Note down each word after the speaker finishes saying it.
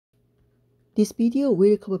This video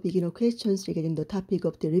will cover beginner questions regarding the topic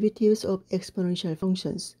of derivatives of exponential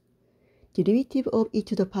functions. Derivative of e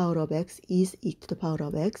to the power of x is e to the power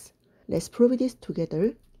of x. Let's prove this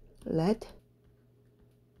together. Let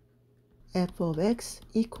f of x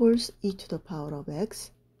equals e to the power of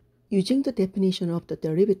x. Using the definition of the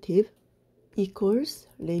derivative equals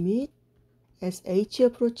limit as h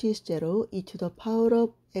approaches 0 e to the power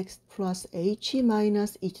of x plus h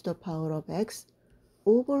minus e to the power of x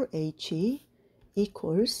over h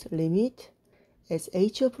equals limit as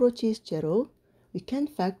h approaches 0, we can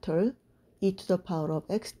factor e to the power of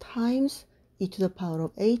x times e to the power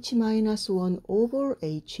of h minus 1 over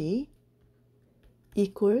h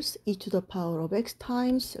equals e to the power of x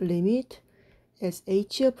times limit as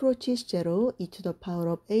h approaches 0 e to the power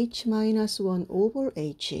of h minus 1 over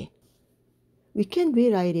h. We can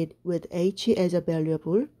rewrite it with h as a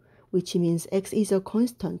variable, which means x is a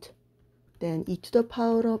constant. Then e to the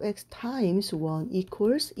power of x times 1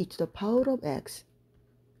 equals e to the power of x.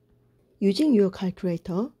 Using your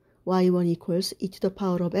calculator, y1 equals e to the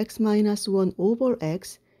power of x minus 1 over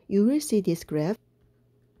x, you will see this graph.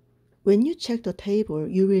 When you check the table,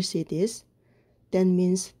 you will see this. That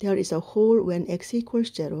means there is a hole when x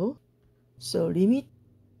equals 0. So limit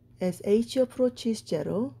as h approaches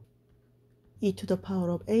 0, e to the power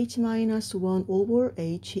of h minus 1 over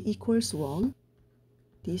h equals 1.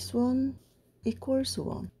 This one equals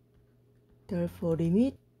 1. Therefore,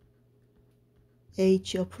 limit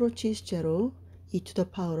h approaches 0, e to the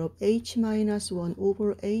power of h minus 1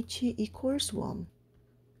 over h equals 1.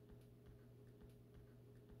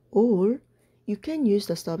 Or you can use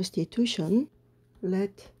the substitution.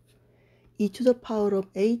 Let e to the power of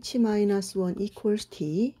h minus 1 equals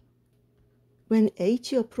t. When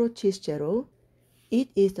h approaches 0, it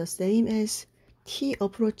is the same as t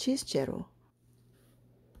approaches 0.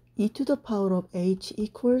 E to the power of h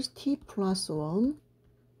equals t plus 1.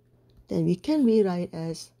 Then we can rewrite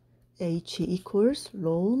as h equals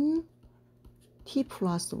ln t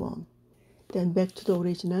plus 1. Then back to the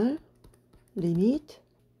original, limit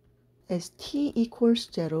as t equals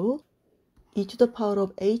 0, e to the power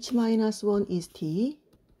of h minus 1 is t,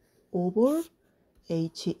 over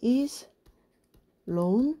h is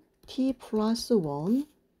ln t plus 1.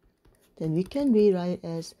 Then we can rewrite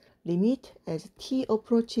as limit as t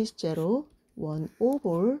approaches 0, 1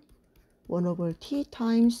 over t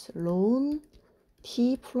times ln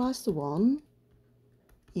t plus 1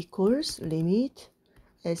 equals limit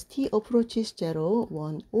as t approaches 0,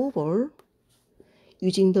 1 over,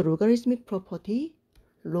 using the logarithmic property,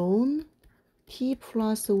 ln t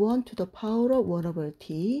plus 1 to the power of 1 over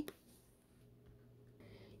t.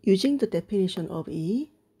 Using the definition of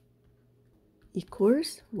e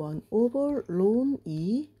equals 1 over ln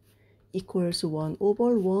e equals 1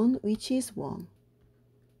 over 1, which is 1.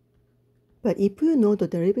 But if you know the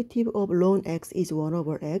derivative of ln x is 1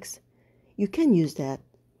 over x, you can use that.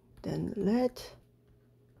 Then let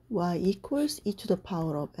y equals e to the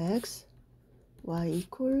power of x, y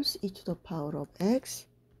equals e to the power of x.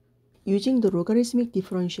 Using the logarithmic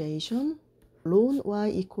differentiation, ln y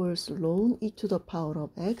equals ln e to the power of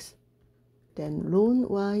x. Then ln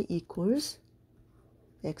y equals,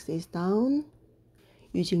 x is down.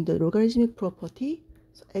 Using the logarithmic property,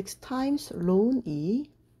 so x times ln e.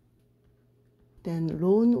 Then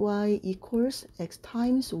ln y equals x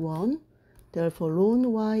times 1. Therefore,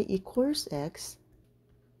 ln y equals x.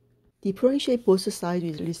 Differentiate both sides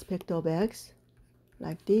with respect of x,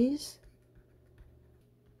 like this.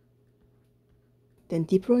 Then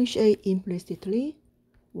differentiate implicitly.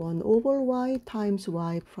 1 over y times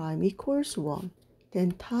y prime equals 1.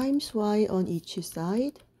 Then times y on each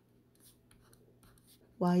side.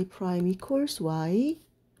 Y prime equals y.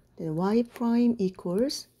 Then y prime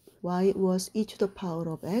equals, y was e to the power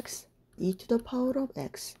of x, e to the power of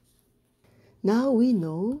x. Now we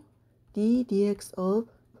know d dx of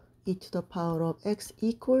e to the power of x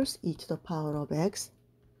equals e to the power of x.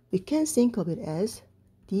 We can think of it as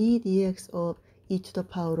d dx of e to the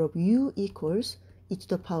power of u equals e to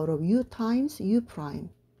the power of u times u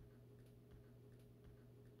prime.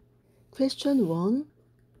 Question 1.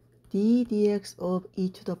 d dx of e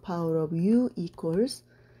to the power of u equals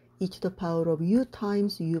e to the power of u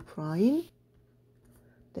times u prime.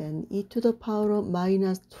 Then e to the power of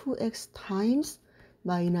minus 2x times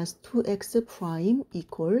minus 2x prime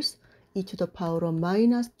equals e to the power of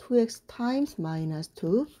minus 2x times minus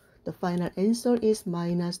 2. The final answer is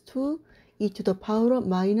minus 2 e to the power of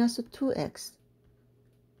minus 2x.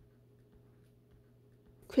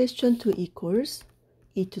 Question 2 equals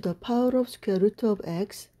e to the power of square root of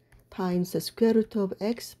x times the square root of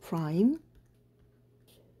x prime.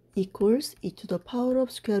 equals e to the power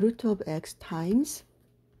of square root of x times,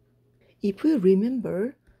 if we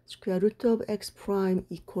remember, square root of x prime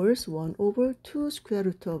equals 1 over 2 square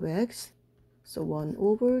root of x, so 1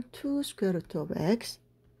 over 2 square root of x,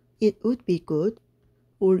 it would be good,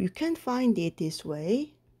 or you can find it this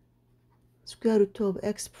way. Square root of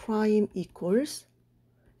x prime equals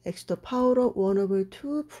x to the power of 1 over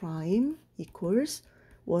 2 prime equals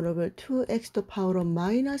 1 over 2 x to the power of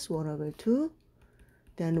minus 1 over 2.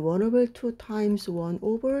 Then 1 over 2 times 1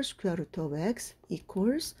 over square root of x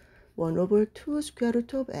equals 1 over 2 square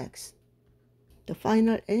root of x. The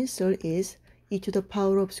final answer is e to the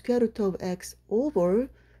power of square root of x over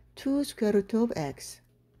 2 square root of x.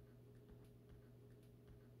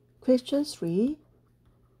 Question 3.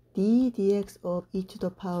 d dx of e to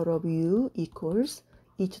the power of u equals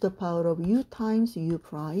e to the power of u times u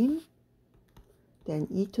prime. Then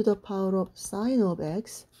e to the power of sine of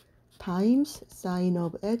x times sine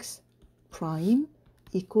of x prime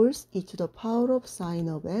equals e to the power of sine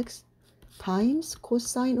of x times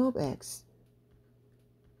cosine of x.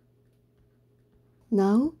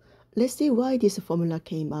 Now, let's see why this formula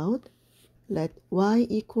came out. Let y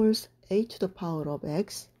equals a to the power of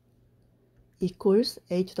x equals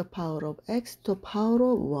a to the power of x to the power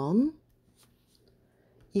of 1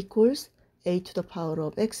 equals a to the power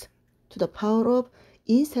of x to the power of,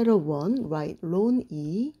 instead of 1, write ln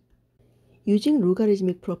e. Using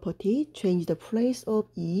logarithmic property, change the place of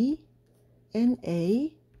e and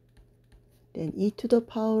a, then e to the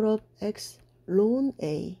power of x ln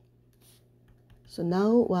a. So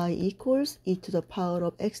now y equals e to the power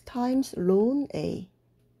of x times ln a.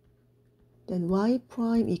 Then y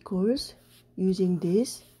prime equals, using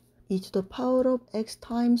this, e to the power of x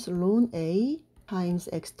times ln a times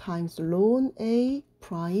x times ln a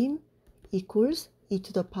prime equals e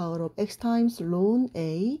to the power of x times ln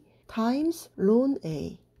a times ln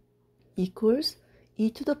a equals e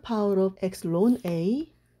to the power of x ln a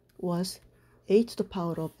was a to the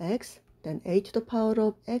power of x, then a to the power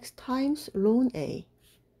of x times ln a.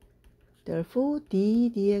 Therefore,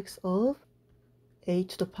 d dx of a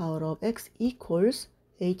to the power of x equals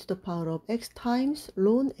a to the power of x times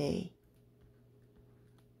ln a.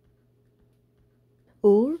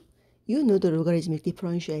 Or, you know the logarithmic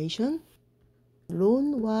differentiation.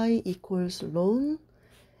 Ln y equals ln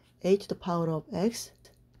a to the power of x,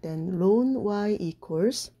 then ln y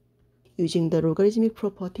equals, using the logarithmic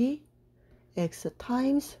property, x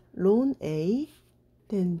times ln a,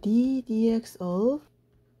 then d dx of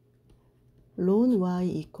ln y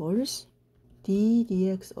equals d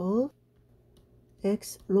dx of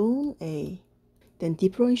x ln a. Then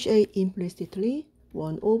differentiate implicitly.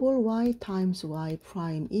 1 over y times y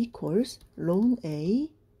prime equals ln a.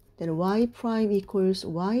 Then y prime equals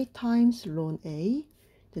y times ln a.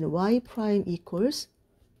 Then y prime equals,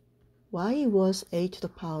 y was a to the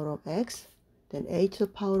power of x, then a to the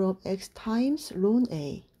power of x times ln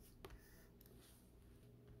a.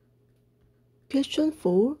 Question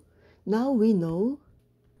 4. Now we know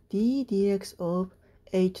d dx of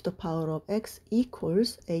a to the power of x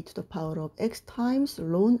equals a to the power of x times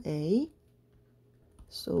ln a.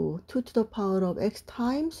 So 2 to the power of x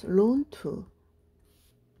times ln 2.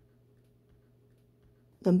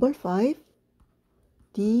 Number 5.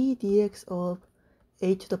 d dx of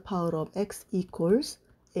a to the power of x equals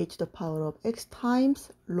a to the power of x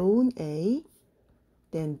times ln a.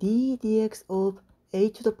 Then d dx of a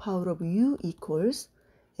to the power of u equals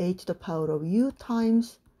a to the power of u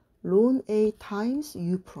times ln a times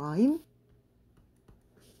u prime.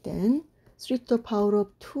 Then 3 to the power of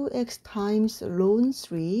 2x times ln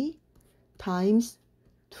 3 times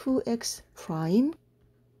 2x prime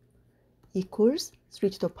equals 3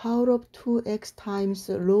 to the power of 2x times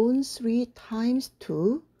ln 3 times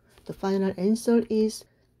 2. The final answer is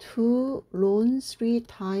 2 ln 3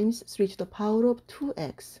 times 3 to the power of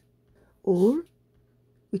 2x. Or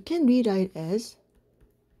we can rewrite as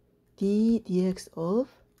d dx of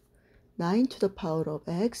 9 to the power of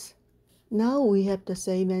x. Now we have the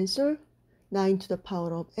same answer, 9 to the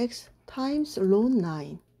power of x times ln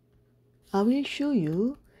 9. I will show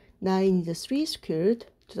you 9 is 3 squared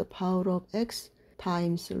to the power of x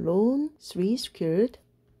times ln 3 squared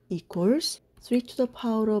equals 3 to the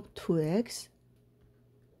power of 2x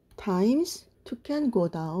times 2 can go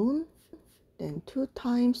down, then 2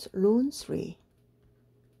 times ln 3.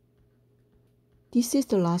 This is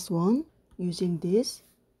the last one. Using this,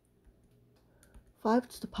 5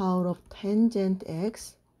 to the power of tangent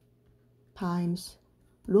x times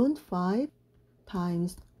ln 5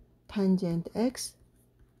 times tangent x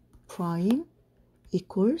prime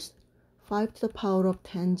equals 5 to the power of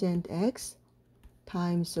tangent x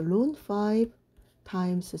times ln 5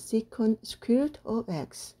 times secant square root of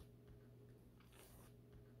x.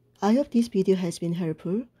 I hope this video has been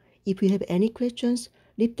helpful. If you have any questions,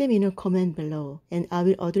 leave them in a comment below and I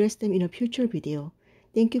will address them in a future video.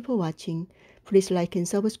 Thank you for watching. Please like and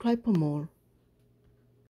subscribe for more.